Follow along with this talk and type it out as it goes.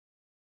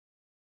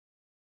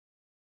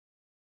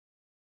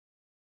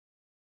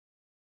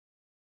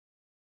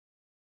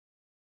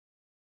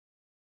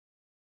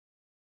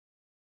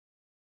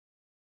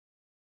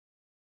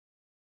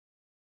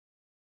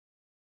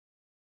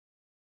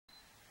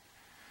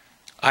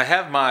I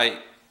have my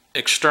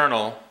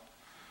external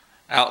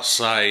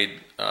outside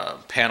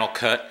panel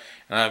cut,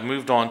 and I've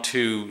moved on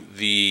to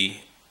the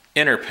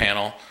inner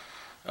panel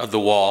of the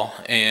wall,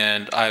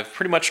 and I've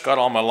pretty much got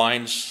all my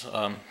lines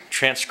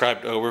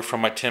transcribed over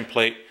from my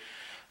template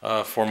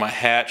for my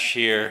hatch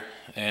here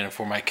and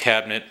for my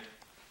cabinet,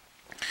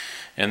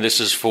 and this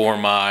is for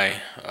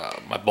my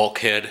my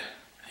bulkhead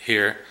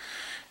here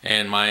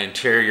and my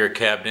interior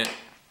cabinet.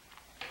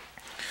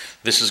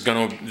 This is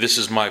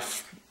my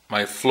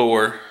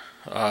floor,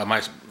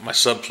 my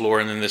subfloor,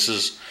 and then this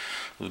is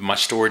my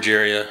storage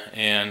area.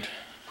 And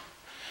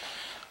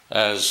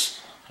as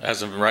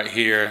of right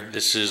here,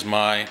 this is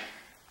my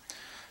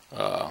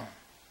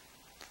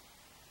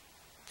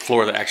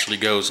floor that actually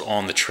goes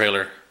on the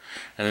trailer,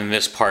 and then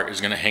this part is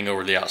going to hang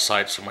over the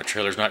outside, so my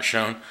trailer's not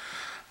shown.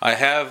 I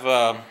have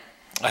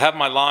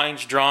my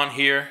lines drawn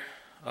here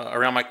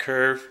around my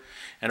curve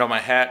and on my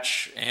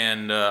hatch,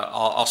 and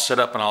I'll set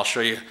up and I'll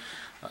show you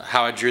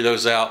how I drew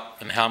those out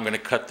and how I'm going to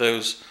cut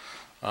those.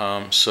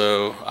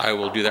 So I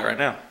will do that right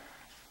now.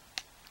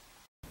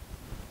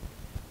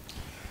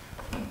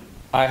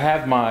 I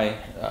have my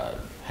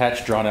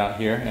hatch drawn out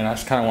here, and I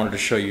just kind of wanted to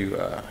show you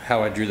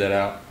how I drew that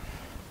out,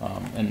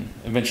 and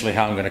eventually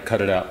how I'm going to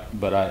cut it out.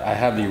 But I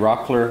have the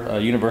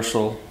Rockler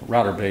universal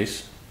router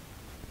base,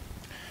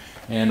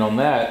 and on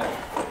that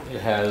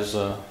it has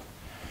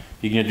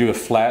you can do a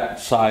flat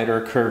side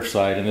or a curved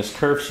side, and this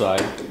curved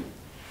side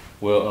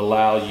will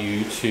allow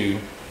you to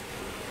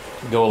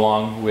go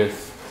along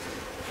with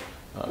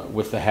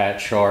the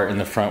hatch or in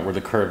the front where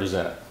the curve is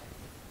at.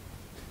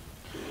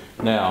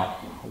 Now,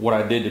 what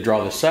I did to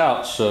draw this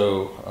out,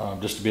 so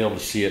just to be able to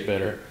see it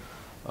better,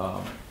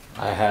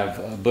 I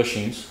have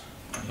bushings,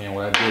 and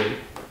what I did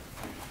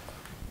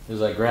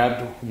is I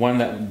grabbed one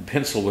that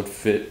pencil would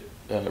fit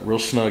real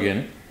snug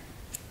in.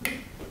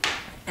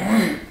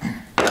 I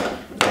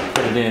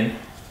put it in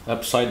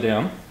upside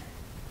down.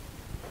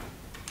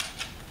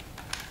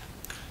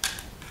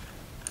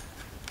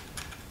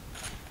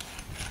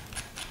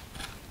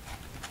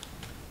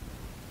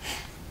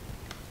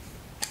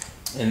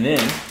 And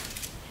then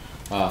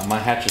my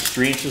hatch is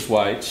 3 inches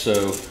wide,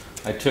 so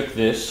I took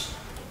this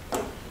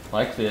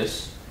like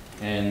this,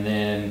 and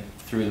then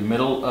through the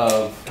middle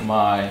of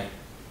my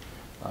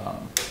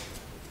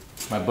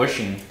my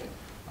bushing,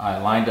 I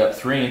lined up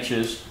 3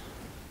 inches,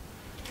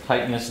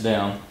 tightened this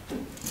down,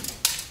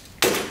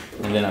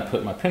 and then I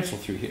put my pencil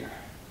through here,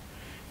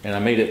 and I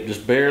made it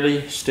just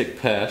barely stick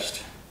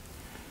past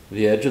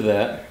the edge of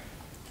that.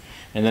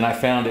 And then I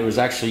found it was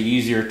actually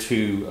easier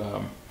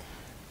to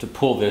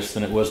pull this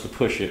than it was to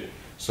push it.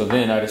 So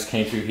then I just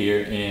came through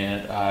here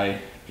and I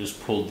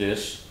just pulled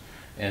this,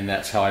 and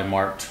that's how I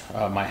marked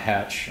my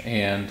hatch.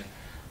 And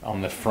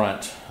on the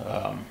front,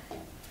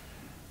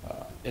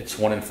 it's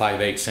 1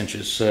 5/8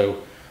 inches.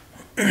 So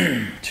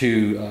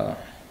to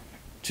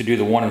do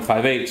the 1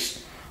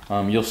 5/8,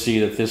 you'll see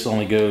that this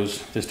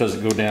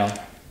doesn't go down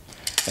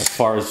as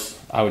far as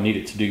I would need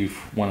it to do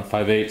 1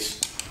 5/8.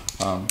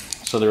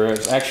 So there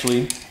is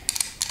actually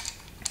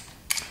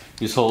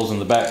these holes in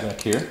the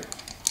back here.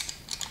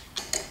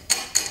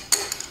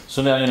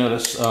 So now you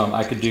notice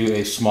I could do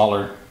a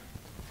smaller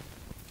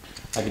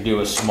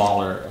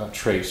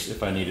trace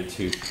if I needed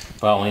to.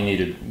 If I only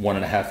needed 1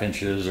 1/2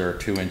 inches or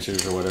 2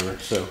 inches or whatever.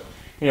 So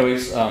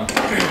anyways,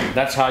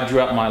 that's how I drew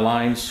out my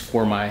lines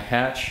for my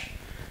hatch,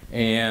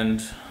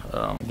 and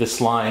this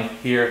line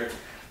here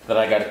that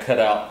I got to cut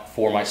out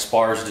for my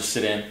spars to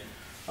sit in,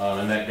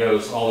 and that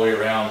goes all the way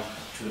around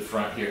to the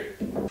front here.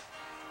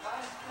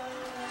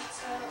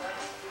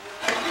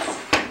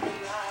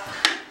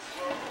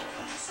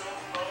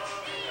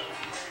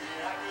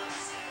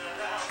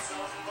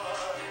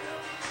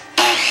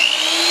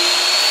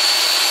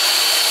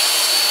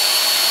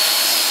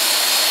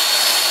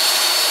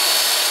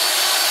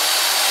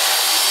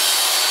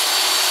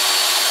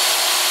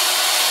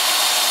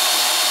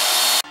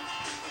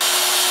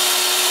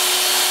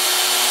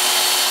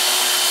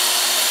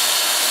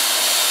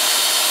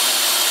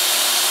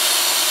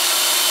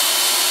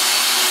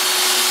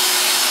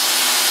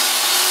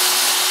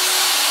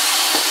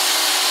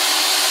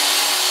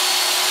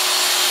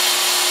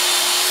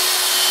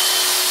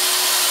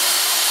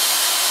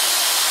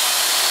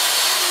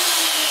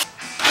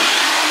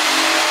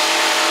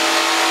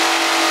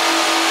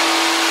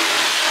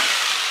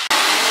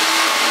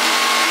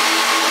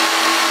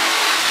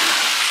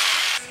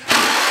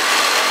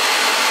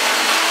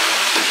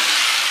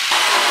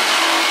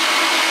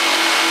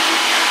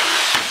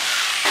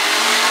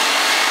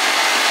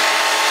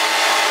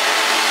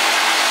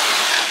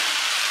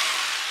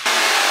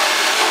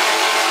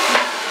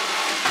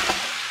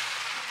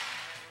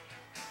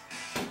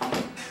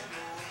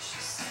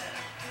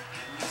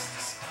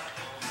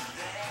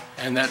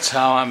 And that's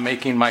how I'm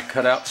making my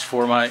cutouts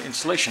for my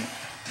installation.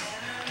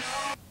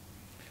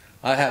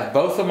 I have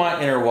both of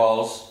my inner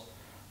walls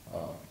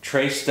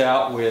traced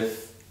out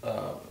with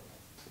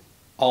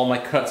all my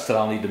cuts that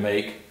I'll need to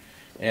make,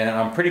 and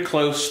I'm pretty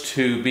close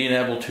to being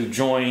able to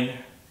join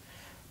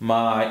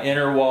my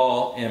inner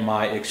wall and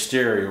my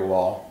exterior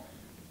wall.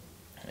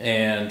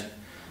 And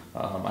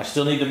I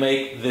still need to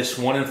make this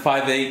 1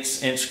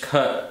 5/8 inch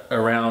cut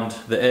around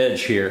the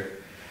edge here.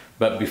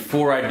 But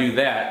before I do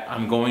that,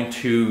 I'm going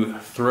to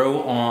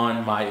throw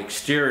on my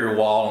exterior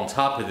wall on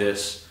top of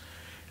this,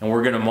 and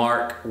we're going to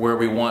mark where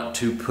we want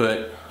to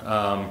put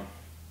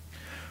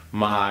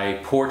my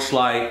porch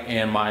light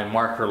and my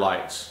marker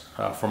lights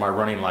for my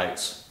running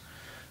lights.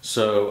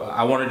 So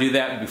I want to do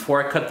that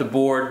before I cut the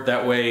board,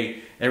 that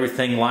way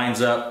everything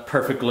lines up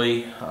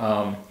perfectly,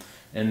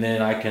 and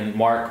then I can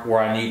mark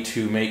where I need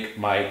to make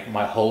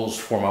my holes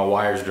for my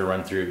wires to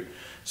run through.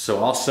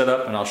 So I'll set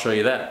up and I'll show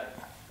you that.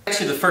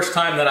 Actually, the first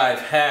time that I've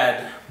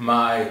had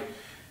my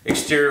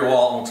exterior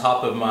wall on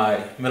top of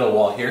my middle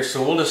wall here,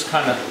 so we'll just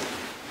kind of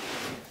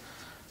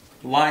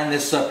line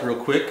this up real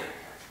quick.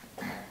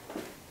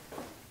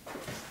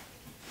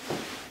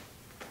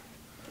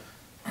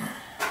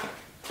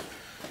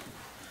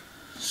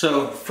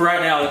 So for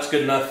right now, that's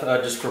good enough,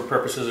 just for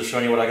purposes of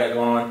showing you what I got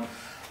going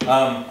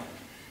on.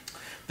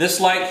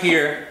 This light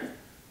here,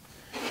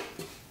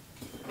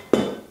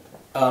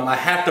 I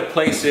have to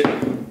place it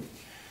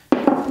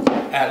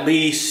at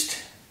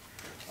least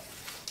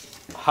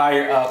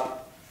higher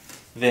up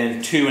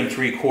than 2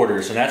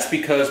 3/4, and that's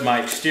because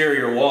my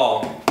exterior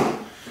wall,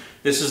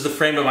 this is the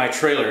frame of my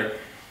trailer,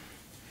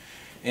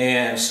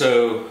 and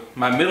so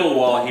my middle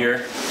wall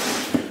here,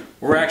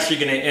 we're actually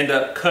going to end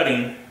up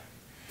cutting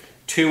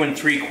 2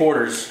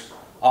 3/4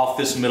 off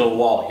this middle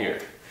wall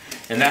here,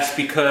 and that's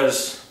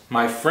because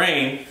my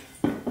frame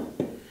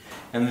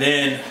and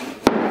then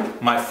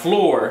my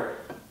floor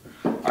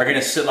are going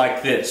to sit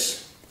like this.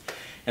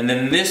 And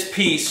then this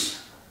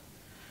piece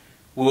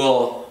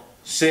will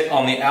sit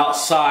on the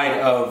outside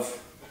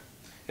of,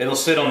 it'll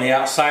sit on the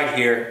outside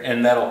here,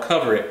 and that'll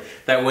cover it.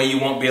 That way you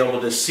won't be able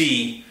to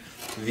see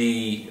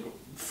the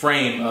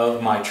frame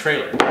of my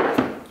trailer.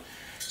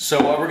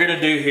 So what we're going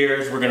to do here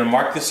is we're going to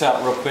mark this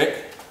out real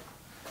quick.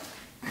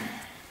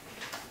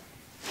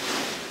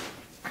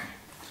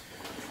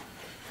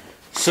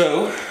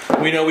 So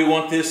we know we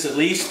want this at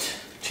least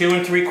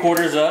 2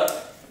 3/4 up.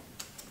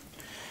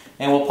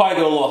 And we'll probably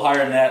go a little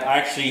higher than that. I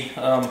actually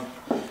kind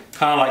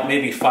of like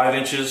maybe 5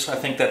 inches. I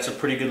think that's a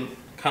pretty good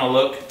kind of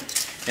look.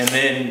 And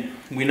then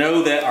we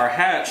know that our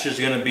hatch is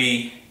going to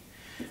be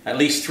at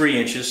least 3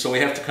 inches, so we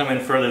have to come in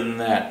further than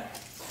that.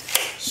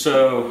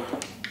 So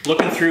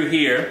looking through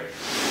here,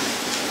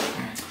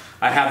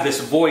 I have this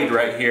void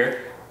right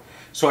here.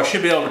 So I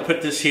should be able to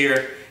put this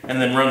here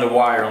and then run the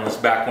wire on this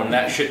back one.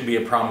 That shouldn't be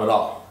a problem at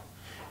all.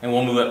 And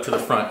we'll move up to the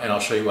front and I'll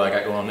show you what I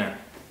got going on there.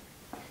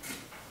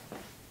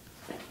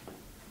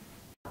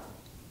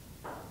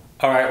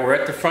 Alright, we're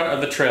at the front of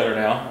the trailer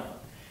now,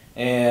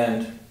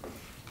 and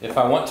if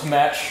I want to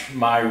match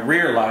my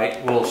rear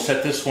light, we'll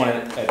set this one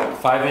at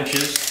 5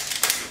 inches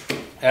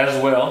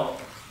as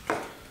well.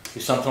 Do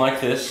something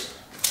like this.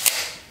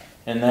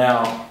 And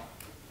now,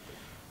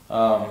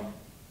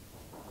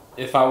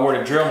 if I were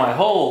to drill my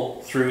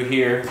hole through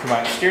here for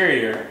my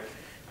exterior,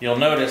 you'll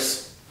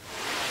notice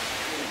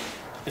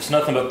it's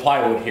nothing but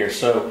plywood here.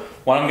 So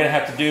what I'm going to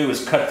have to do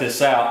is cut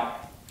this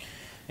out,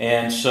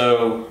 and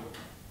so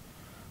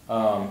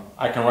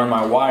I can run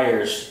my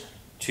wires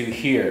to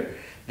here.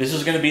 This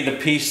is going to be the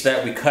piece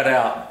that we cut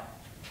out.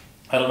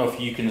 I don't know if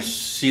you can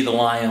see the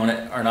line on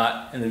it or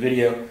not in the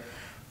video,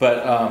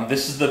 but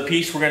this is the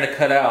piece we're going to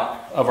cut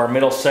out of our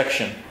middle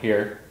section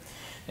here.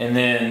 And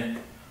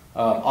then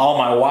all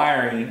my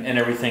wiring and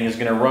everything is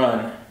going to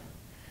run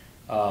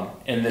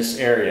in this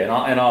area.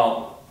 And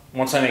I'll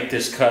once I make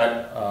this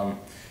cut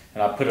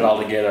and I put it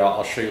all together,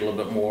 I'll show you a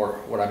little bit more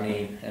what I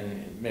mean,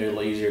 and maybe a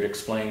little easier to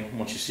explain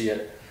once you see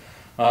it.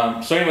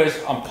 So anyways,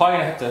 I'm probably going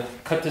to have to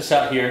cut this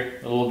out here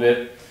a little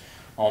bit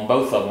on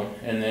both of them,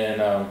 and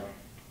then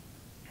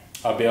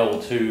I'll be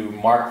able to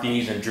mark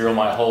these and drill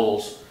my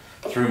holes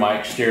through my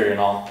exterior, and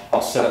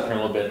I'll set up here in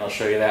a little bit and I'll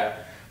show you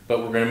that. But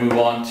we're going to move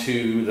on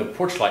to the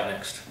porch light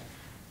next.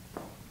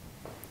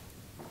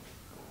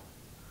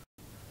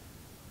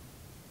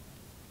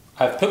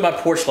 I've put my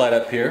porch light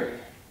up here,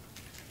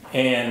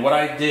 and what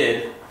I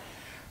did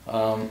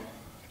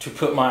to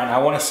put mine, I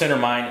want to center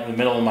mine in the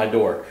middle of my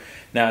door.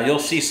 Now you'll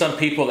see some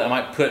people that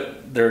might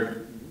put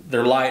their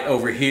light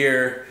over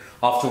here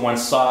off to one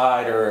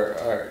side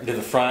or to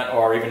the front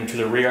or even to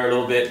the rear a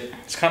little bit.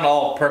 It's kind of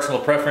all personal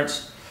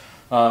preference.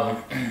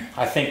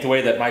 I think the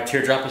way that my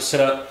teardrop is set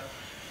up,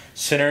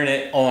 centering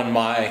it on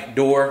my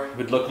door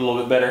would look a little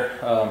bit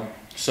better.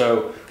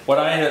 So what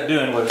I ended up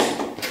doing was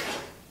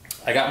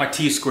I got my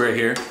T-square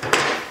here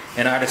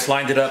and I just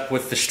lined it up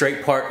with the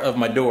straight part of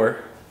my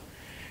door,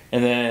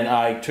 and then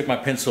I took my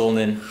pencil and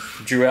then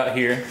drew out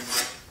here,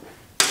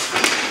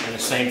 and the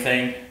same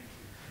thing,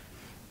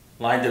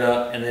 lined it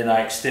up, and then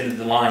I extended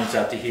the lines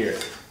out to here.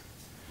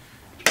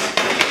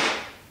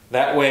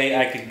 That way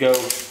I could go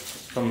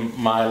from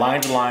my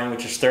line to line,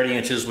 which is 30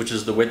 inches, which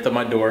is the width of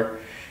my door,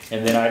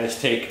 and then I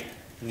just take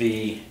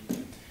the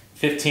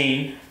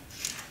 15,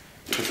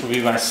 which will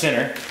be my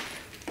center,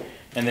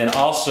 and then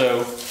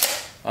also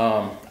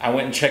I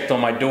went and checked on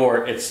my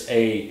door. It's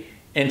a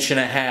 1.5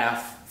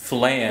 inch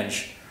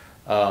flange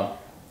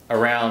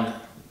around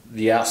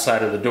the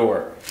outside of the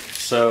door.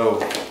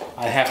 So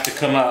I have to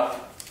come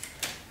up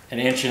 1.5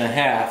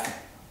 inches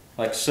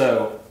like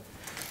so.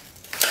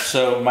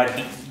 So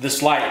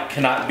this light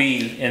cannot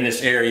be in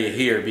this area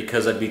here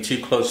because I'd be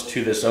too close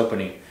to this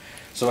opening.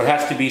 So it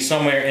has to be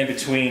somewhere in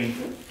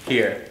between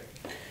here.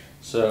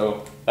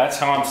 So that's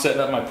how I'm setting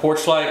up my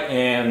porch light,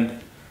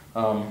 and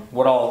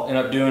what I'll end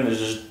up doing is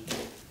just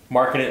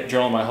marking it,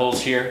 drilling my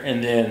holes here,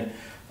 and then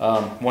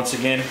once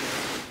again,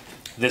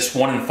 this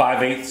 1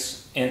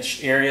 5/8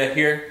 inch area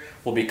here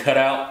will be cut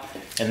out,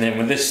 and then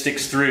when this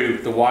sticks through,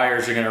 the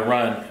wires are going to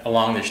run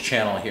along this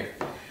channel here.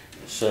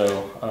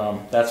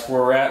 So that's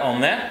where we're at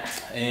on that,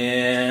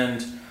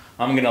 and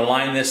I'm going to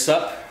line this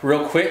up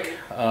real quick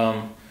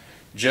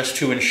just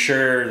to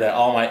ensure that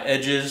all my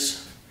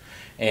edges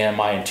and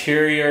my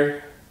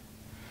interior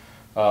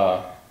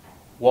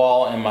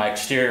wall and my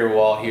exterior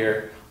wall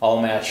here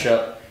all match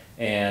up.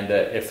 And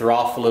if they're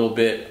off a little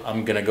bit,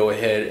 I'm going to go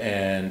ahead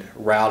and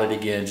route it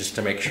again just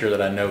to make sure that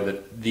I know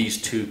that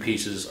these two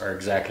pieces are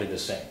exactly the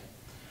same.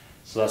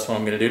 So that's what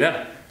I'm going to do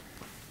now.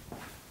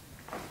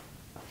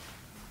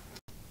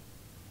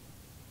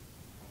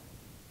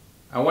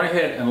 I went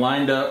ahead and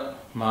lined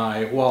up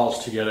my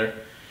walls together,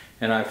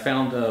 and I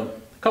found a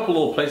couple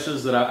little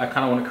places that I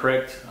kind of want to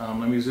correct.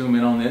 Let me zoom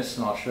in on this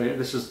and I'll show you.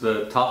 This is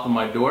the top of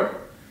my door,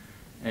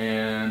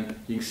 and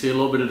you can see a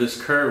little bit of this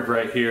curve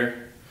right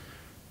here.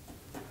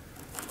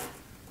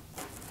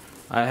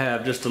 I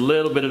have just a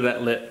little bit of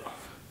that lip.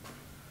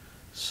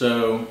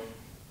 So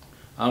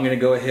I'm going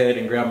to go ahead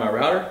and grab my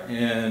router,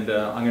 and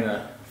I'm going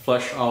to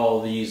flush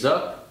all these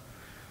up.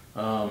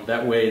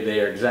 That way they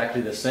are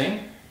exactly the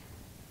same.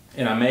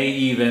 And I may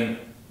even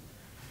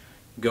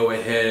go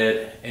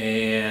ahead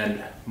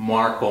and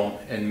mark them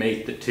and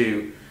mate the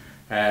two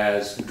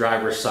as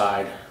driver's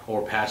side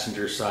or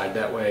passenger side.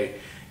 That way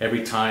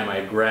every time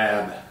I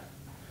grab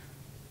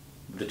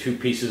the two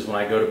pieces when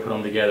I go to put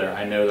them together,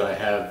 I know that I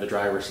have the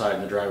driver's side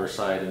and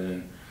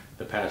then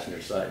the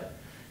passenger side.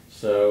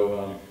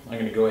 So I'm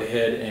going to go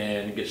ahead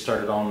and get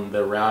started on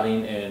the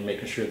routing and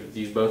making sure that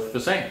these both are the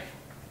same.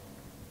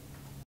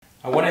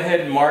 I went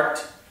ahead and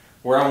marked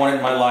where I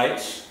wanted my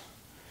lights,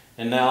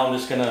 and now I'm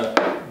just going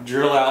to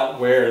drill out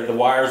where the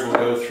wires will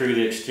go through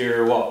the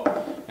exterior wall.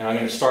 And I'm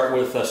going to start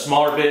with a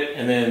smaller bit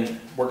and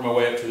then work my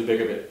way up to the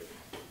bigger bit.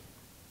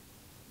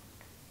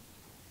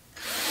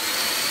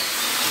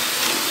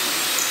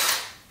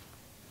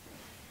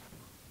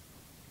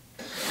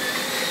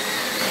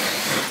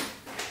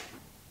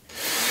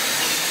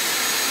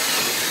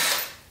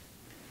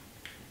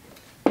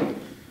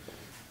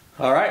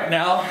 Alright,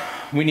 now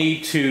we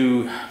need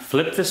to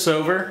flip this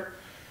over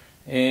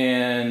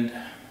and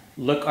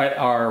look at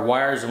our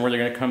wires and where they're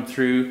going to come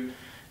through,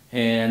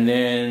 and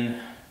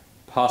then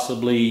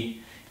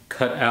possibly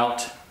cut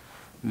out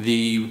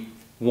the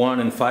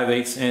 1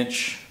 5/8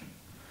 inch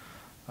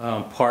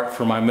part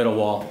for my middle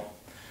wall.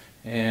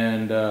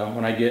 And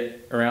when I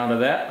get around to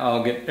that,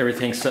 I'll get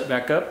everything set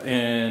back up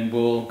and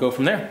we'll go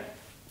from there.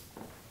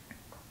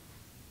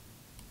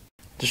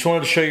 Just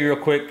wanted to show you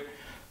real quick.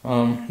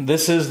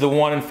 This is the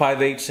 1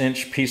 5/8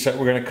 inch piece that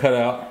we're going to cut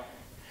out,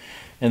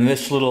 and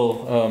this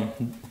little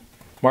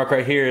mark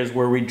right here is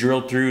where we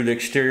drilled through the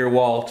exterior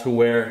wall to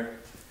where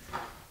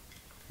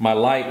my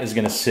light is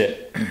going to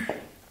sit.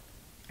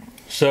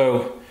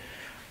 So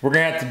we're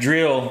going to have to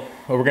drill,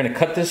 or we're going to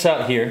cut this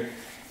out here,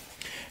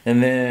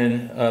 and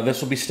then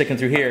this will be sticking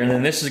through here, and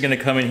then this is going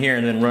to come in here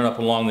and then run up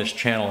along this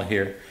channel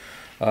here.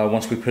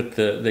 Once we put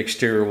the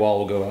exterior wall,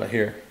 will go out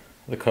here,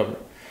 the cover.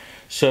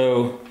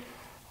 So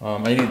I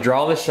need to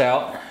draw this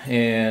out,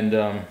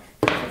 and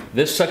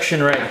this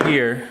section right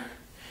here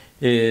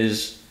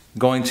is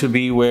going to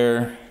be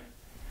where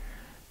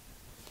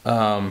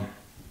my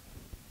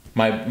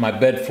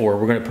bed for.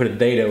 We're going to put a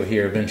dado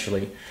here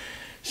eventually.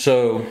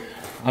 So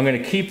I'm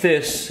going to keep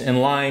this in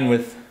line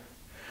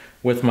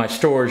with my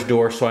storage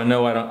door, so I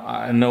know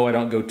I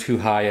don't go too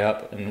high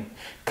up and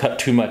cut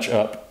too much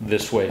up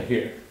this way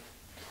here.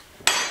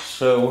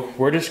 So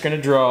we're just going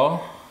to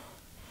draw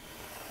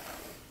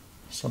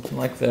something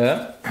like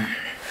that.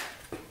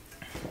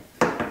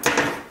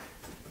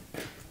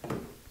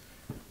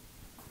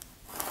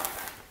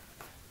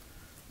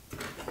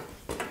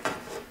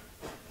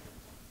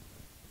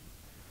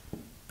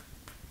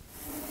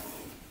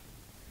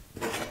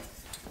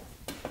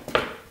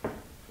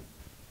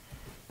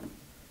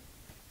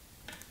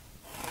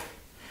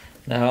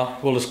 Now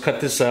we'll just cut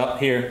this out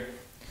here,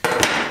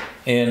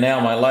 and now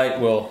my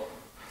light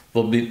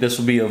this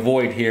will be a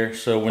void here,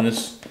 so when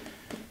this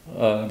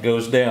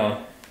goes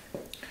down,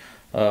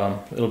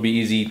 it'll be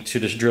easy to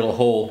just drill a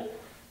hole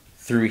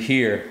through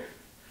here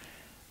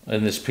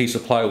in this piece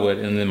of plywood,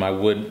 and then my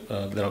wood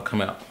that'll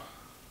come out.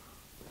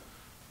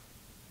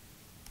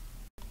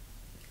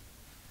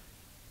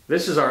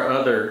 This is our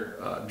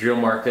other drill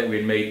mark that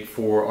we made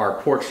for our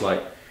porch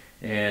light,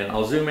 and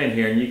I'll zoom in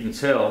here and you can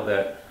tell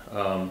that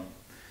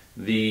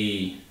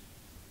the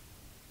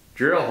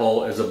drill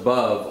hole is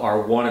above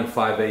our 1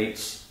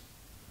 5/8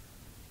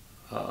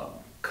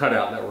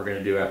 cutout that we're going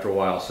to do after a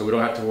while, so we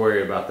don't have to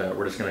worry about that.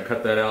 We're just going to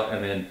cut that out,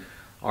 and then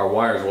our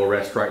wires will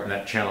rest right in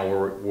that channel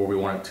where we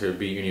want it to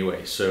be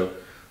anyway. So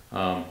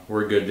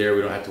we're good there.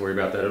 We don't have to worry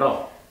about that at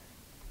all.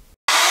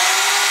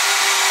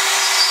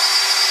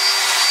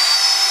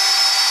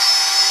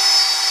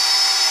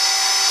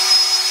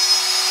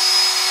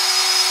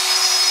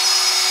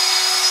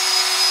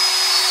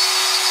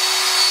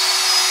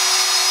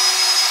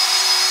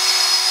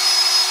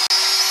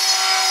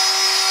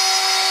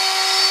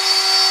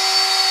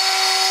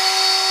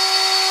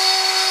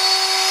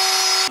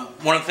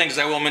 One of the things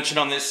I will mention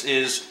on this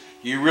is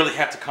you really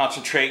have to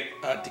concentrate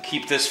to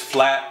keep this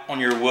flat on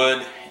your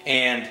wood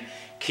and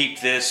keep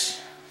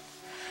this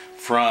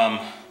from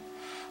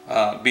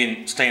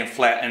staying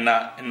flat and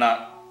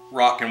not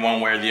rocking one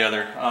way or the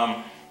other.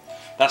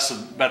 That's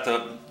about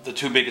the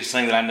two biggest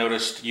thing that I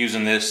noticed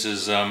using this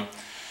is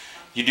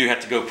you do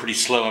have to go pretty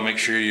slow and make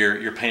sure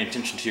you're paying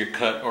attention to your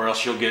cut, or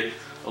else you'll get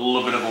a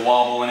little bit of a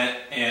wobble in it.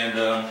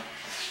 And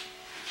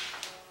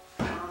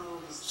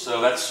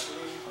so that's,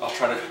 I'll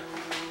try to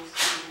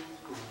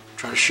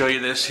show you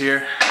this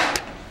here.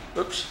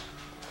 Oops.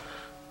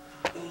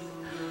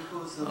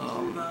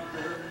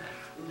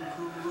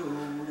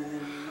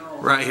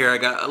 Right here I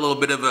got a little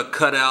bit of a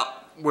cutout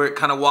where it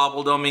kind of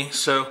wobbled on me.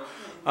 So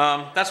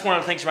that's one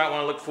of the things you might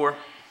want to look for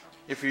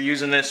if you're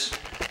using this.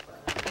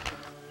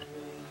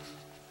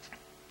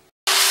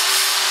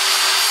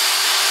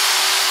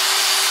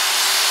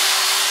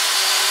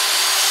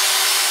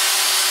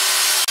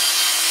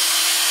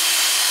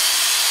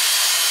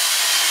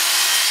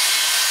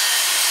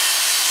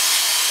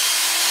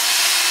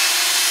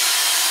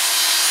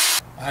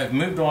 I've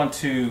moved on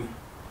to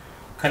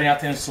cutting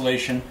out the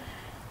insulation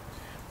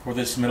for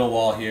this middle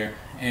wall here,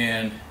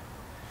 and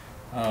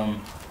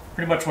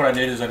pretty much what I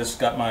did is I just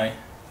got my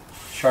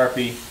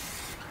Sharpie,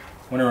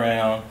 went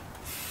around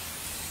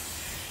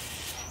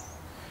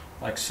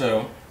like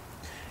so,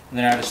 and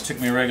then I just took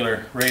my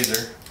regular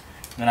razor,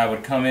 and then I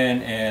would come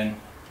in and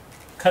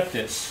cut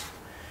this.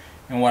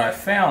 And what I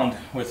found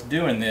with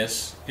doing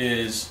this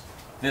is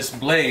this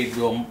blade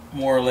will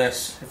more or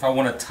less, if I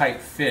want a tight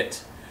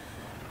fit,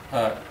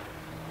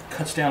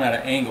 cuts down at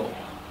an angle.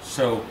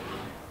 So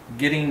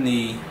getting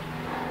the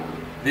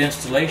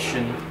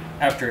installation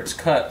after it's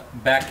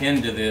cut back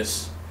into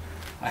this,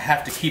 I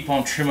have to keep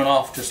on trimming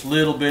off just a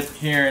little bit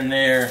here and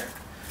there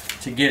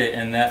to get it,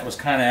 and that was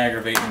kind of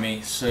aggravating me.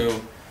 So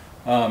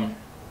I'm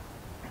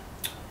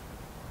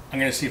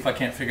going to see if I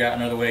can't figure out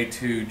another way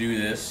to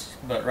do this,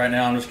 but right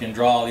now I'm just going to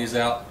draw all these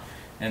out,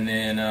 and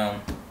then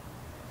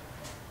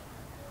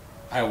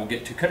I will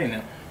get to cutting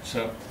them.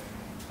 So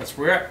that's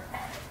where we're at.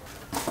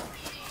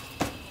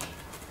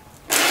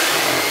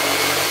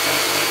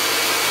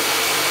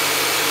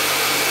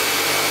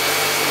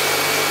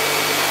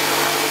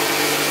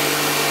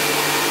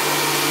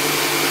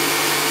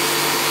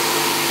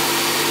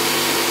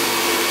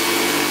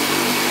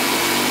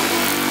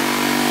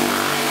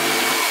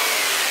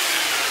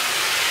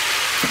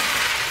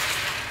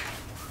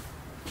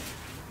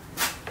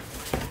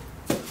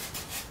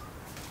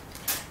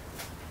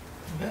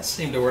 That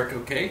seemed to work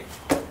okay.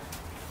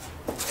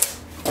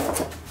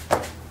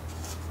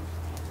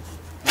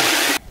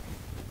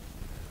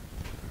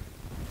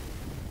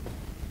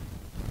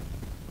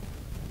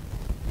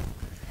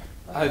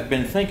 I've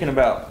been thinking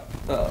about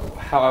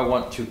how I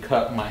want to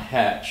cut my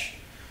hatch,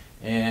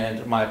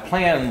 and my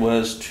plan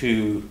was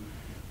to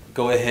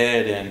go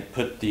ahead and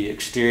put the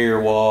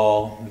exterior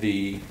wall,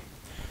 the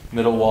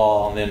middle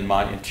wall, and then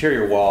my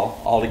interior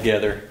wall all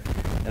together,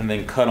 and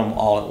then cut them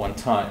all at one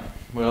time.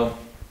 Well,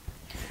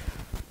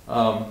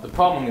 the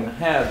problem I'm going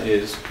to have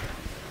is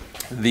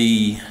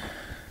the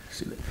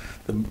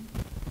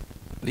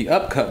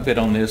upcut bit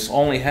on this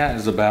only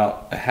has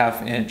about a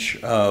 ½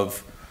 inch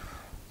of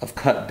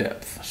cut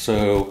depth.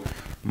 So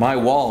my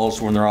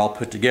walls, when they're all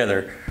put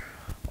together,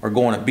 are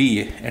going to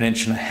be 1.5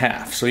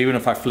 inches. So even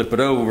if I flip it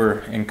over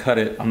and cut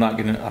it,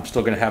 I'm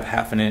still going to have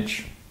 ½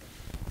 inch.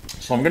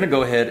 So I'm going to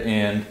go ahead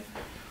and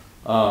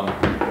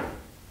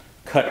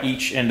cut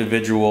each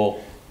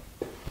individual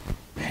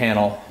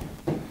panel,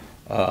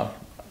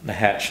 the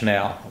hatch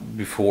now,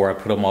 before I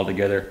put them all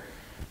together.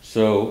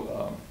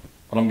 So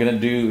what I'm going to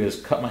do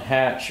is cut my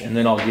hatch, and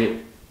then I'll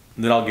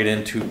get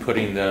into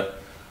putting the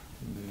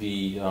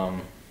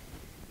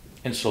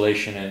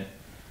insulation in.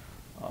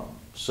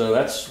 So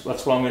that's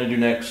what I'm going to do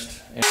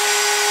next.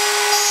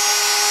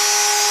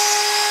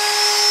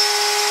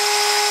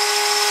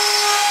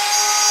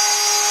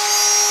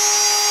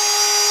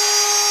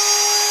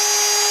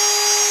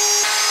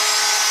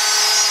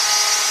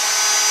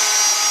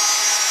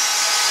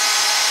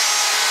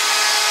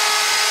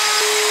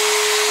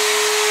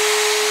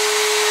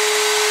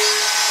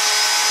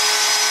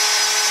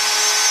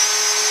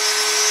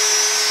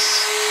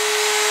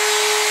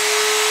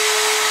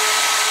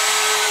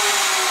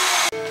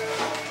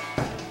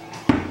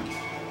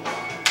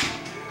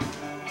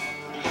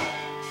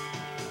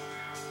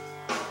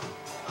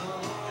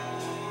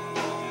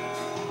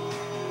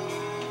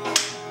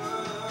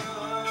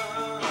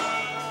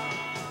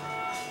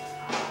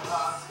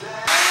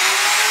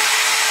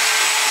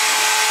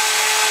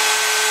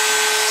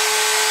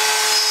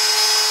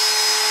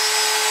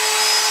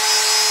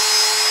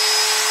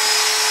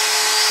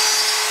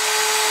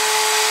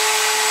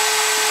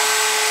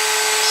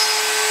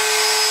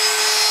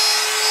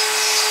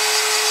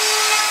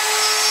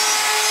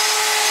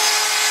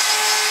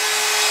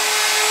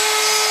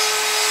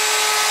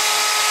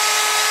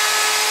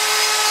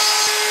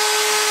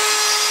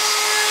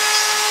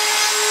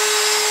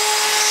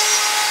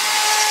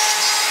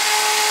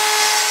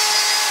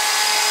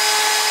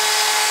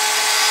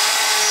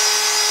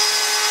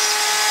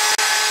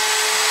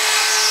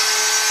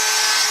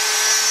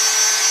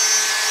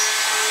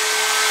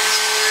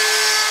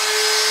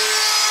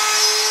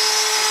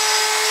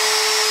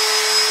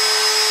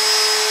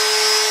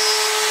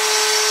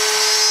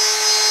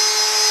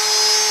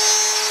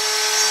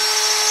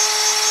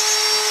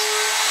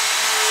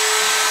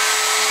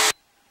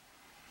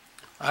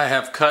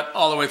 cut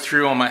all the way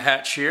through on my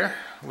hatch here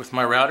with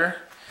my router.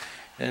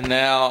 And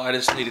now I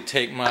just need to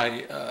take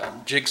my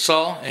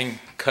jigsaw and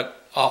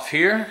cut off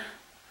here.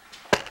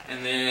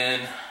 And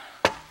then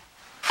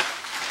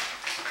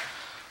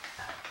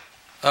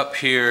up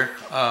here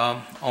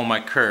on my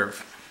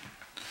curve.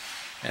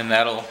 And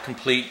that'll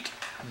complete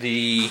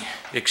the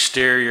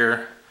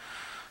exterior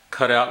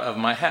cutout of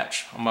my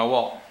hatch on my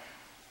wall.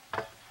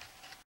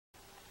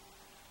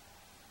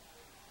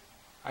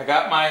 I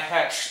got my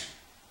hatch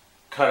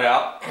cut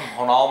out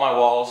on all my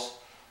walls.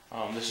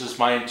 This is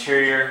my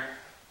interior,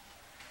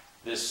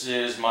 this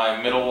is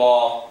my middle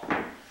wall,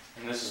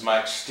 and this is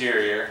my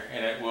exterior,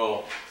 and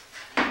it'll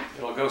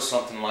go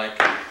something like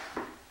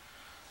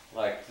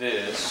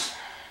this.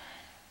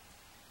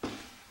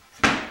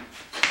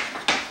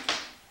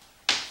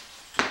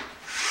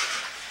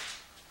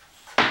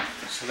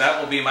 So that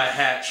will be my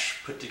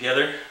hatch put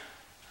together.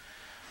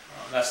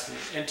 That's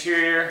the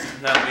interior,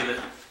 and that'll be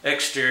the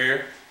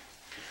exterior.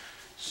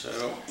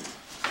 So,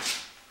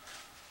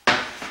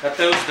 got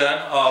those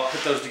done. I'll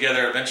put those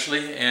together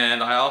eventually.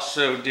 And I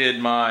also did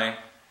my,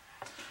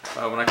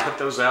 when I cut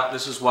those out,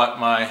 this is what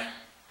my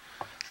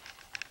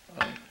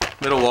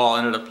middle wall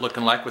ended up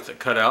looking like with it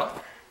cut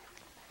out.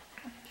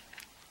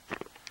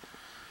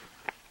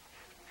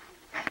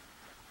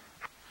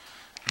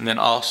 And then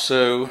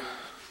also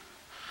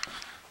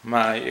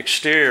my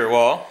exterior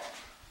wall.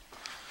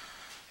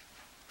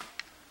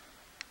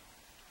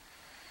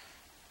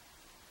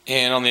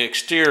 And on the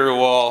exterior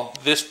wall,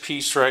 this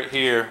piece right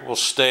here will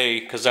stay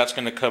because that's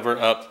going to cover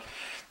up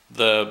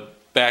the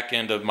back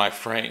end of my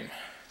frame.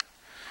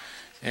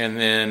 And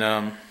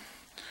then,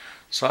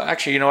 so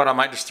actually, you know what, I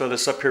might just throw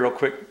this up here real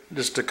quick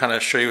just to kind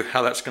of show you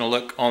how that's going to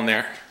look on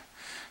there.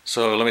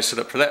 So let me set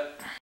up for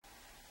that.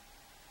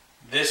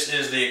 This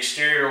is the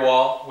exterior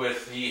wall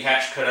with the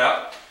hatch cut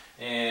out,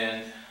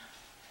 and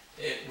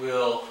it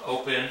will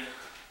open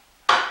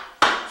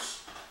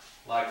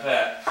like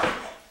that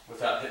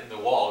without hitting the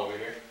wall over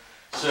here.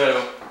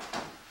 So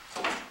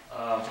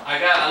I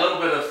got a little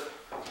bit of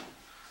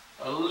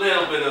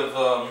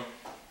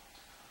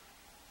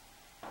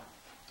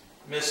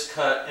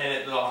miscut in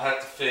it that I'll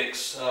have to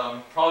fix.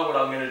 Probably what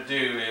I'm going to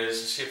do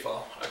is see if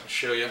I can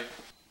show you.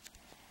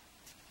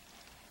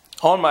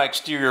 On my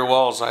exterior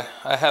walls, I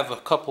have a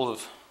couple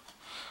of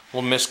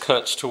little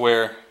miscuts to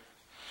where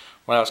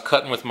when I was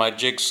cutting with my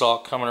jigsaw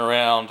coming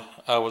around,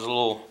 I was a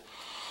little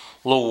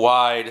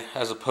wide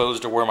as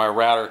opposed to where my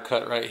router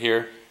cut right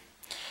here.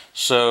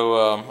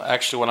 So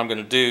actually what I'm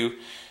going to do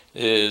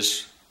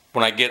is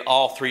when I get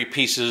all three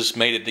pieces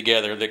mated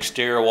together, the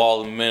exterior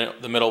wall,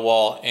 the middle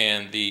wall,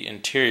 and the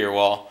interior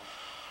wall,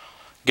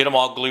 get them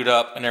all glued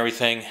up and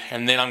everything,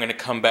 and then I'm going to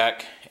come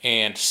back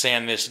and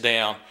sand this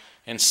down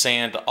and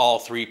sand all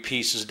three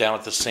pieces down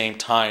at the same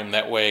time.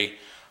 That way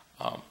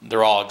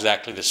they're all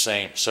exactly the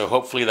same. So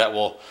hopefully that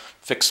will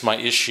fix my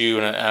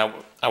issue, and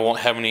I won't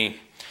have any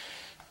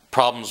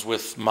problems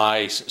with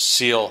my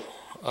seal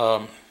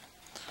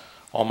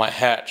on my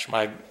hatch,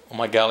 on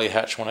my galley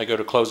hatch when I go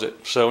to close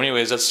it. So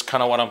anyways, that's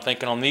kind of what I'm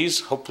thinking on these.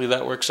 Hopefully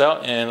that works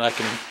out and I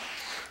can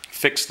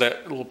fix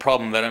that little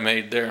problem that I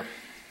made there.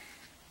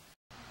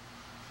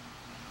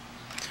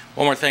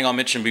 One more thing I'll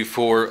mention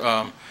before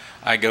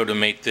I go to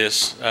mate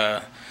this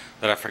that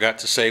I forgot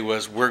to say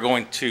was we're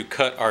going to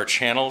cut our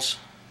channels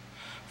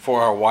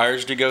for our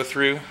wires to go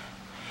through.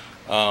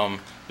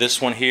 This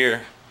one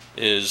here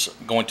is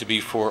going to be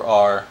for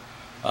our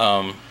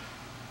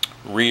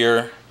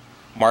rear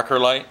marker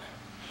light.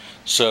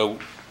 So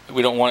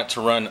we don't want it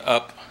to run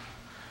up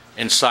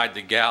inside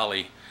the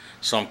galley.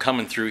 So I'm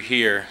coming through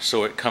here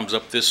so it comes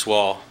up this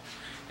wall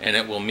and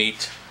it will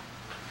meet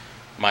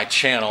my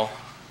channel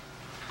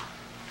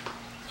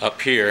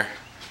up here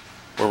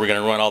where we're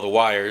going to run all the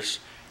wires,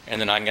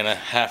 and then I'm going to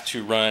have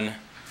to run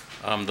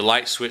the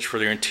light switch for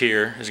the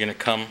interior is going to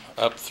come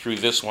up through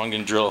this one. I'm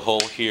going to drill a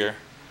hole here,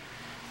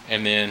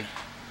 and then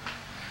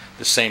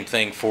the same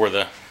thing for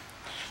the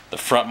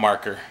front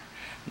marker.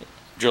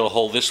 Drill a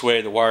hole this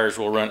way, the wires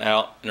will run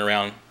out and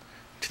around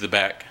to the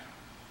back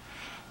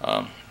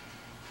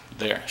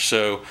there.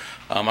 So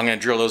I'm going to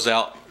drill those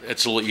out.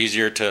 It's a little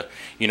easier to,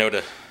 you know,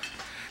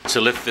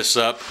 to lift this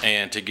up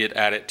and to get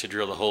at it to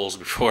drill the holes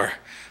before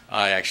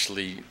I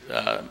actually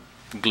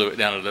glue it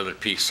down to the other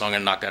piece. So I'm going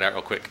to knock that out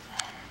real quick.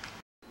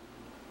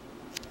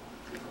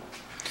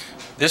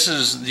 This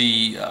is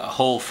the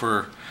hole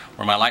for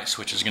where my light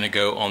switch is going to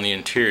go on the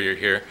interior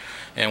here.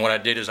 And what I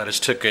did is I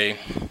just took a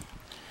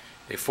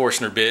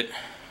Forstner bit,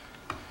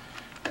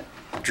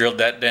 drilled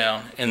that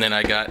down, and then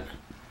I got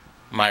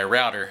my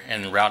router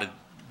and routed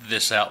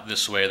this out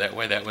this way. That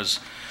way that was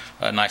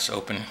a nice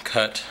open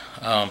cut.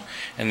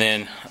 And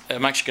then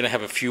I'm actually going to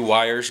have a few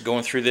wires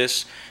going through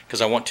this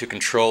because I want to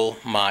control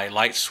my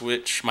light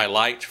switch, my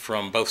light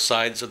from both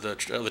sides of the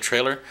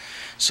trailer.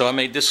 So I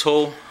made this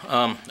hole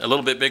a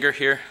little bit bigger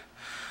here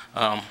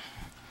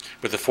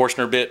with the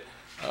Forstner bit.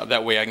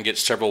 That way I can get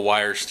several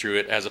wires through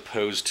it as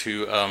opposed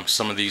to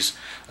some of these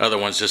other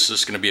ones. This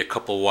is going to be a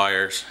couple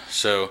wires.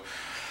 So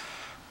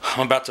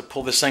I'm about to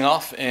pull this thing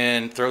off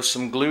and throw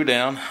some glue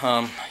down.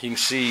 You can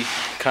see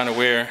kind of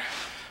where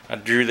I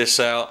drew this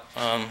out,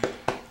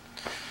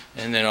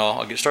 and then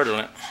I'll get started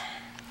on it.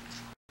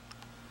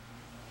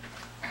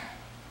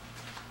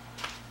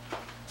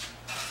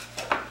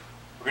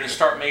 We're going to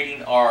start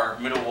mating our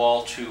middle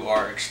wall to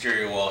our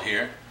exterior wall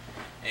here,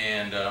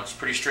 and it's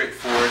pretty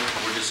straightforward.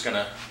 We're just going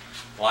to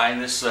line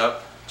this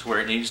up to where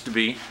it needs to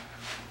be,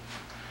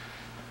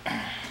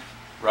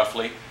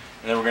 roughly,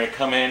 and then we're going to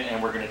come in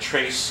and we're going to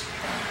trace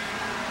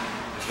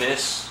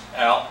this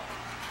out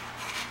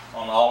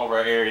on all of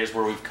our areas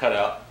where we've cut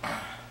out,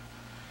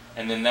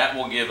 and then that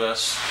will give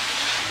us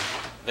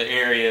the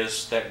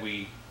areas that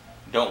we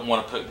don't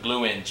want to put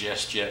glue in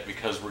just yet,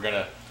 because we're going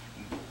to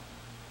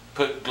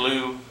put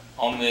glue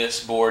on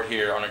this board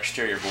here, on our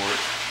exterior board,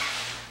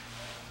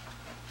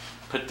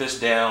 put this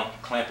down,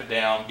 clamp it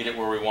down, get it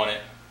where we want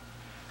it.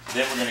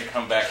 Then we're going to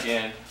come back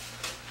in,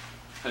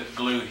 put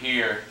glue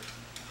here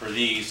for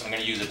these. I'm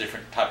going to use a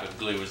different type of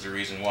glue is the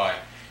reason why.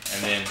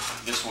 And then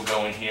this will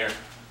go in here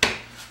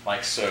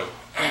like so.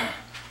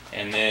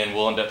 And then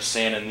we'll end up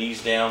sanding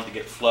these down to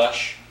get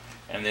flush,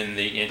 and then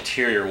the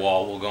interior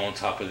wall will go on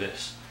top of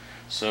this.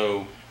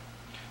 So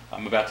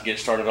I'm about to get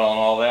started on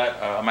all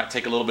that. I might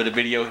take a little bit of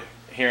video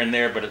here and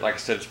there, but like I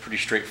said, it's pretty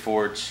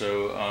straightforward.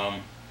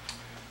 So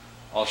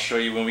I'll show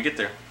you when we get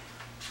there.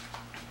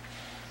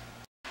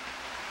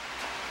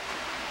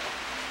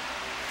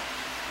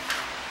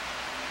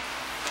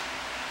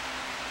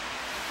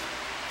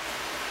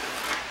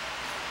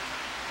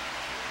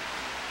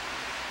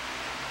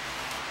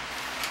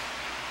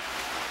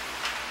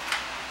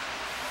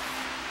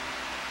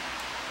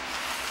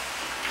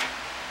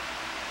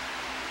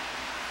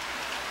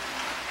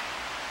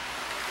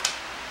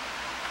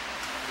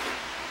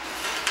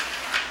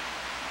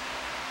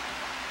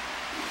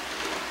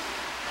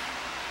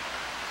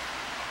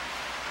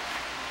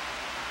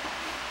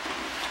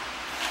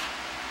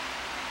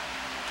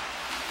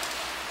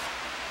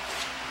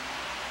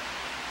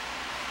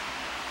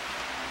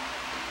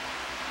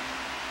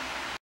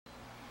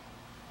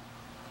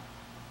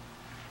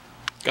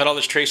 Got all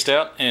this traced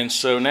out, and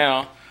so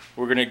now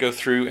we're going to go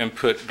through and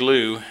put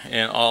glue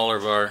in all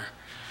of our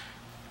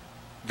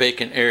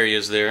vacant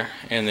areas there,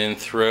 and then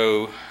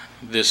throw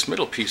this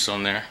middle piece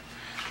on there.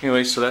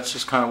 Anyway, so that's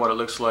just kind of what it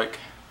looks like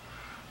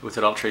with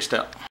it all traced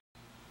out.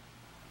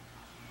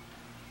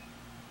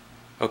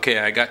 Okay,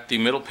 I got the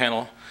middle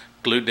panel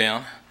glued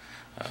down,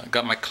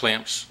 got my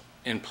clamps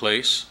in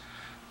place.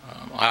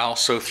 I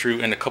also threw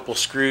in a couple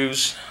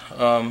screws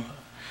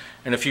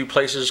in a few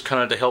places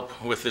kind of to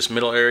help with this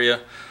middle area.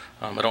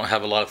 I don't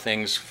have a lot of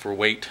things for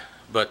weight,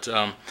 but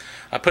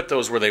I put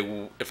those where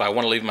they, if I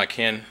want to leave my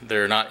can,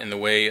 they're not in the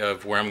way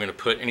of where I'm going to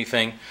put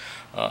anything.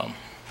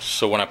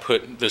 So when I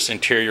put this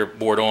interior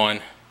board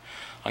on,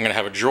 I'm going to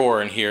have a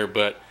drawer in here,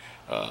 but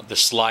the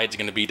slide's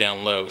going to be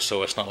down low,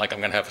 so it's not like I'm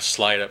going to have a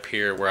slide up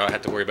here where I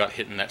have to worry about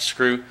hitting that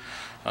screw.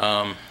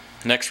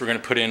 Next, we're going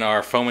to put in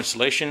our foam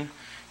insulation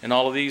in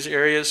all of these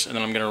areas, and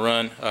then I'm going to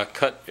run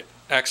cut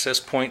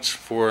access points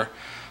for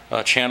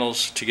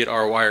channels to get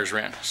our wires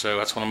ran. So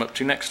that's what I'm up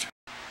to next.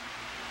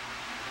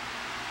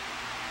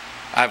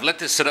 I've let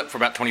this sit up for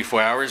about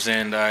 24 hours,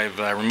 and I've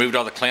removed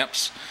all the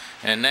clamps,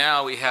 and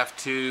now we have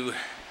to, you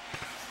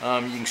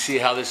can see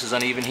how this is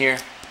uneven here,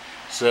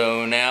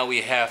 so now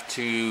we have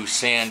to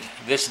sand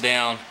this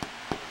down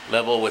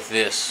level with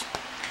this,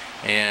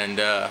 and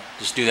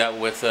just do that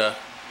with a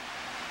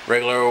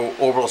regular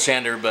orbital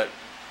sander, but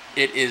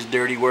it is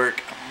dirty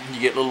work. You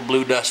get little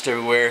blue dust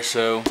everywhere,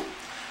 so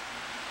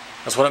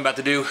that's what I'm about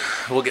to do.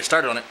 We'll get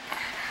started on it.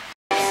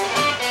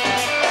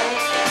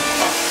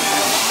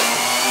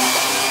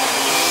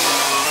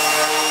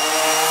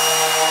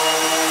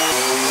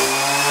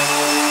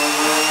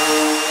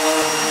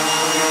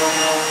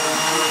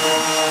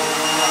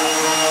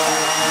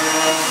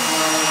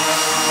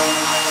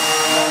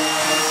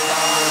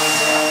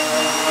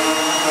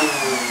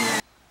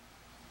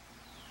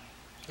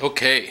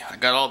 Okay, I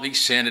got all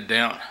these sanded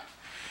down,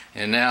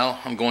 and now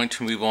I'm going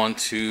to move on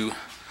to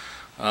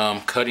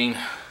cutting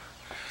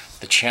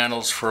the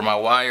channels for my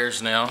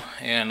wires now.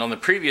 And on the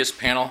previous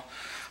panel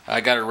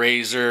I got a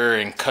razor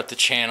and cut the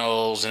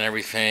channels and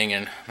everything,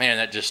 and man,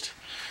 that just,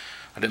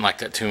 I didn't like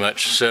that too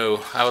much.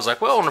 So I was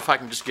like, well, I wonder if I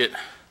can just get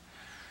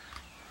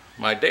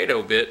my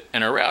dado bit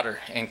and a router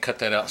and cut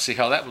that out and see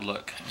how that would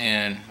look.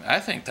 And I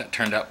think that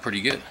turned out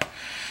pretty good.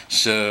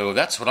 So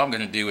that's what I'm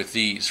going to do with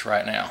these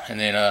right now, and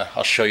then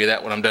I'll show you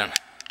that when I'm done.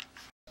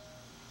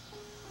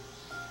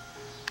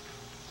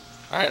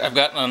 Alright, I've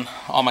gotten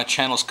all my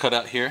channels cut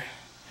out here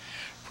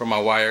for my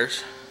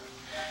wires,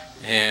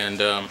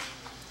 and I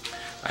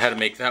had to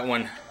make that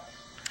one a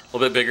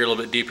little bit bigger, a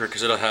little bit deeper,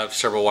 because it'll have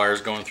several wires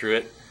going through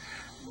it.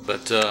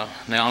 But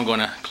now I'm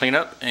going to clean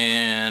up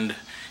and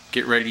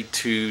get ready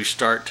to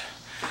start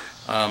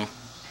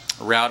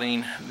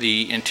routing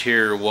the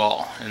interior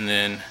wall, and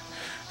then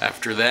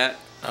after that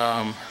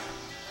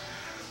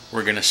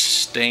we're going to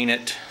stain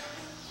it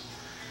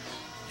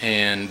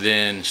and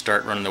then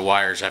start running the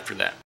wires after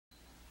that.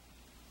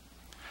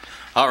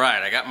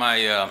 Alright, I got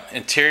my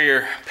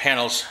interior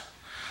panels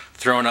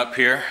thrown up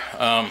here.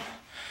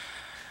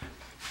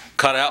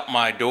 Cut out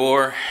my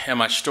door and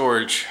my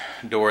storage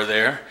door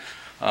there.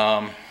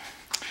 I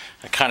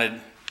kind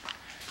of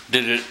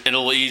did it in a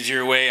little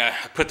easier way. I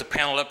put the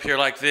panel up here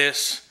like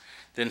this,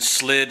 then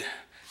slid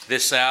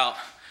this out,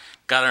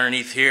 got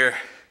underneath here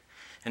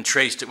and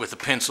traced it with a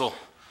pencil,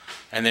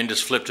 and then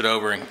just flipped it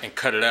over and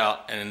cut it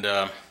out, and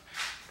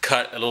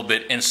cut a little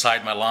bit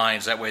inside my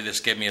lines. That way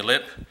this gave me a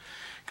lip,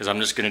 because I'm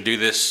just going to do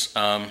this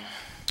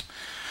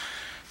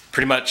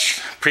pretty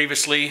much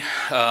previously,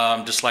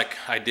 just like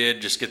I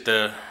did. Just get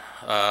the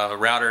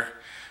router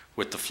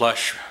with the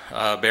flush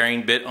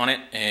bearing bit on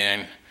it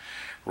and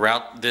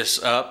route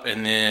this up,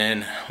 and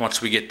then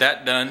once we get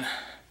that done,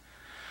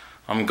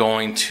 I'm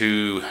going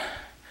to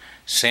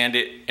sand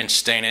it and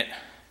stain it.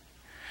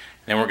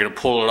 Then we're going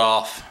to pull it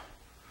off,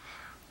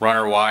 run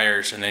our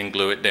wires, and then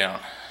glue it down.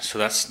 So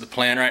that's the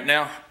plan right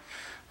now.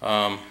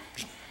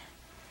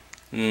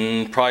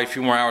 Probably a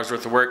few more hours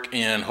worth of work,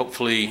 and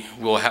hopefully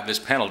we'll have this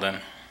panel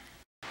done.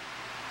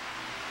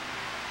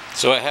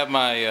 So I have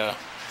my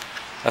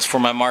that's for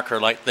my marker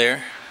light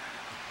there,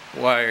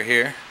 wire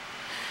here,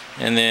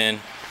 and then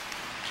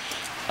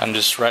I'm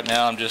just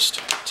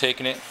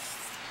taking it,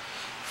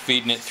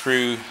 feeding it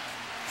through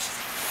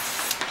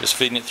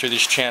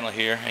this channel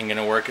here, and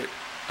gonna work it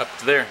up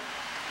to there.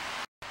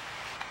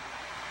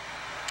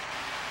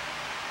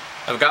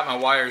 I've got my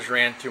wires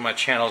ran through my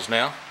channels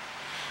now,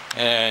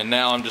 and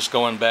now I'm just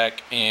going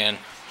back and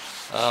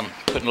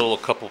putting a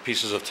couple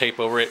pieces of tape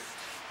over it.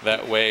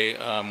 That way,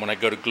 when I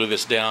go to glue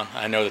this down,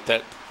 I know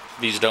that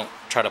these don't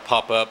try to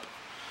pop up.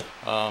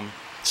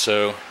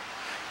 So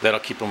that'll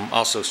keep them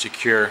also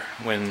secure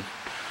when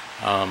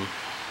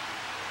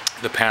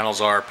the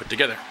panels are put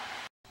together.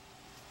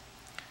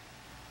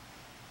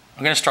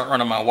 I'm going to start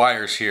running my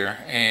wires here,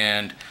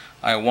 and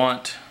I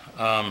want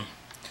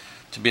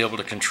to be able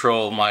to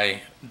control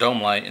my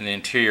dome light in the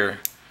interior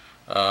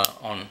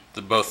on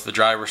both the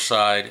driver's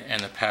side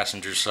and the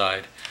passenger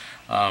side.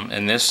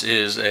 And this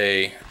is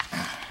an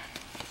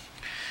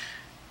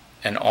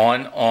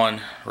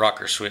on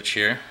rocker switch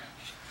here.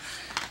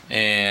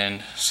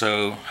 And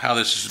so how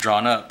this is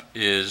drawn up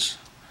is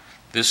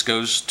this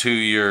goes to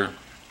your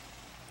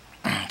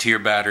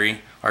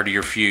battery, or to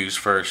your fuse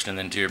first and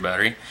then to your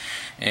battery,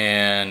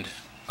 and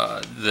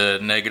the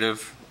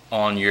negative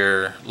on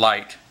your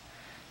light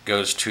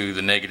goes to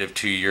the negative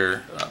to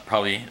your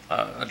probably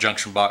a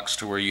junction box,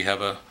 to where you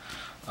have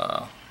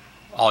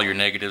all your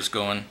negatives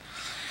going.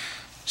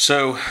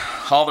 So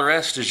all the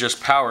rest is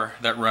just power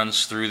that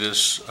runs through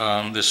this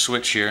this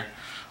switch here.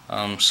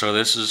 So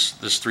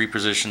there's 3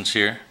 positions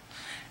here,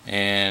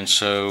 and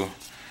so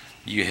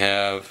you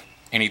have,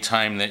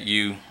 anytime that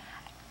you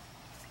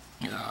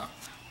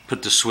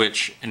put the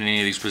switch in any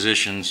of these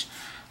positions,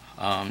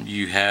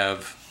 you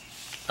have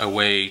a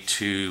way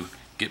to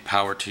get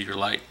power to your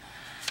light.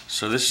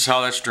 So this is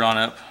how that's drawn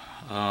up.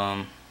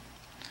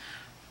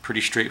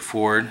 Pretty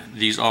straightforward.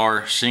 These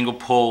are single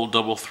pole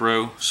double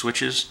throw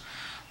switches,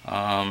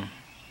 and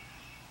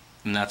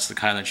that's the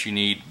kind that you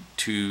need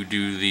to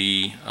do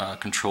the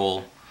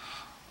control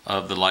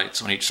of the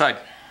lights on each side.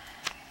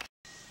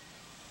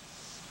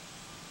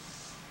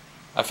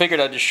 I figured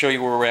I'd just show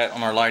you where we're at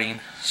on our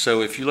lighting.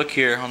 So if you look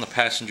here on the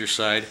passenger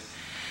side,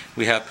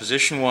 we have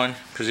position 1,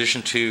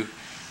 position 2,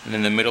 and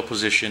then the middle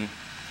position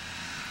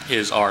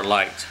is our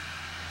light.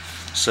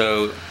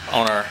 So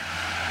on our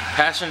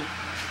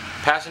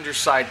passenger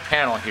side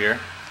panel here,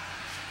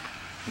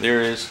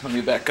 there is, let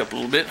me back up a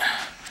little bit.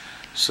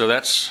 So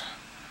that's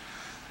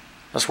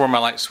where my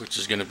light switch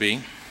is going to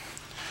be.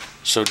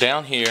 So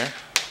down here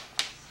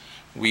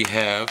we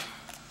have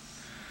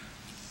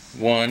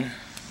 1,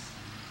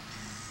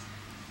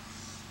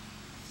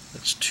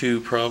 that's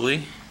 2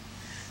 probably,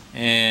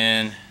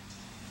 and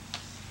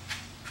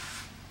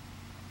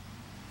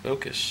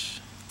focus,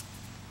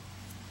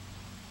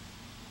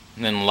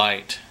 and then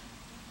light,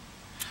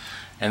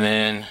 and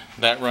then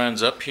that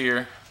runs up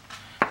here,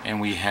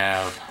 and we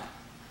have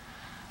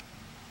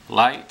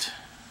light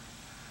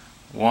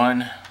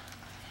 1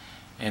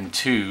 and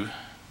 2.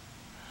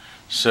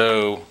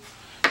 So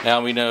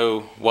now we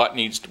know what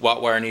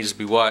wire needs to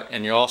be what,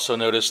 and you also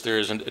notice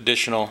there's an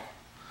additional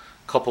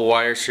couple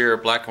wires here,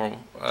 black and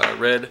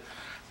red,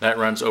 that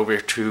runs over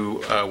to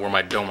where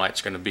my dome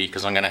light's going to be,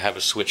 because I'm going to have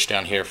a switch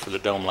down here for the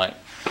dome light.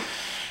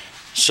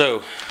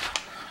 So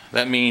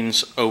that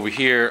means over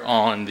here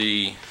on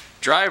the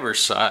driver's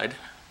side,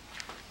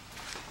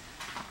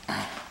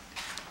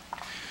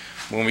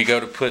 when we go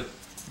to put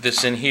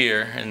this in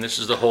here, and this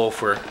is the hole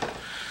for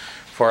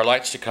our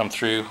lights to come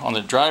through, on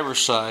the driver's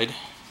side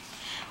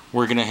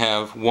we're going to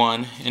have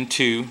 1 and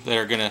 2 that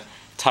are going to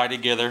tie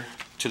together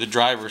to the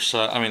driver's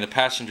side, the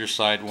passenger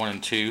side, 1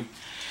 and 2,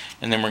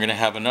 and then we're going to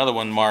have another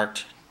one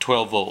marked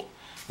 12 volt,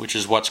 which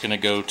is what's going to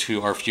go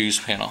to our fuse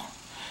panel.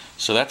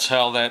 So that's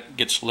how that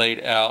gets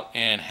laid out,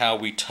 and how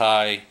we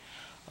tie,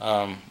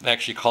 they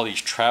actually call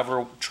these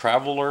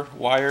traveler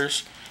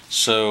wires.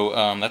 So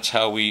that's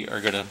how we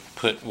are going to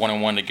put 1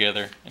 and 1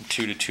 together and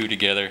 2 to 2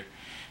 together,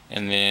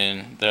 and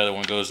then the other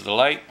one goes to the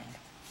light,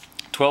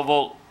 12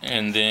 volt,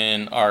 and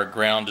then our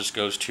ground just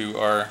goes to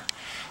our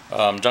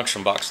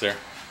junction box there.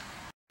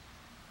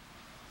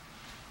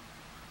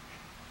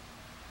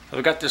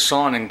 I've got this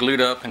on and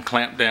glued up and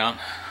clamped down.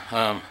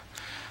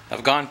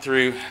 I've gone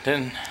through,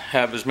 didn't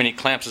have as many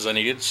clamps as I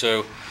needed,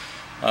 so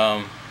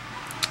I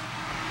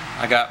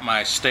got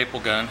my staple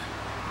gun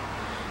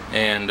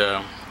and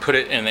put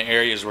it in the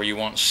areas where you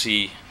won't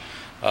see,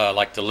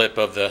 like the lip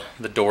of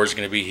the door is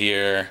going to be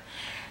here,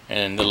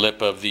 and the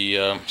lip of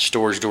the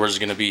storage door is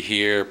going to be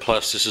here,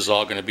 plus this is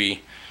all going to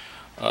be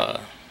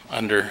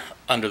under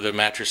the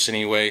mattress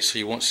anyway, so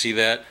you won't see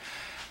that.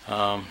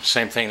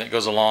 Same thing that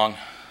goes along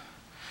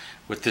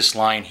with this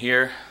line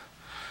here.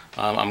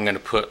 I'm going to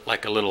put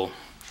like a little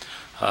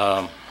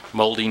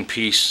molding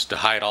piece to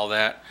hide all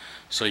that,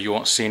 so you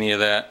won't see any of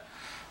that.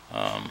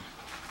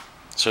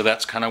 So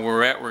that's kind of where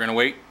we're at. We're going to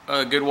wait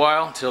a good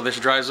while until this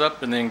dries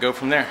up and then go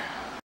from there.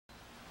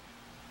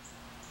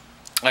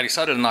 I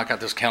decided to knock out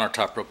this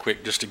countertop real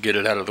quick just to get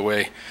it out of the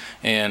way,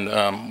 and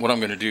what I'm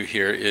going to do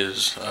here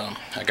is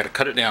I got to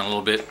cut it down a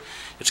little bit.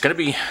 It's going to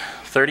be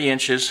 30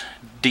 inches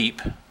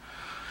deep,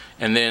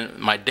 and then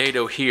my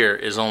dado here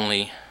is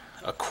only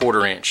a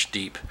 1/4 inch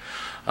deep.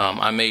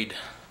 I made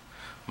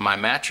my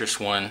mattress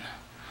one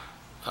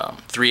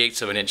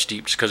 3/8 of an inch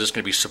deep just because it's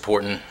going to be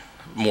supporting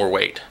more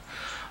weight.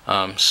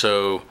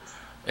 So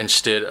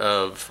instead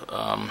of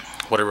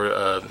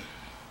whatever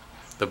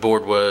the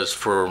board was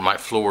for my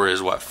floor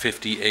is what,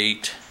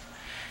 58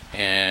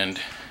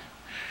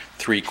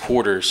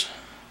 3/4,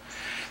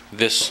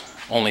 this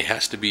only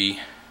has to be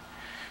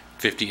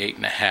 58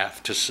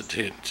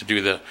 1/2 to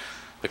do the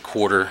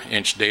 1/4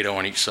 inch dado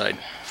on each side.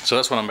 So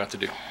that's what I'm about to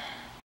do.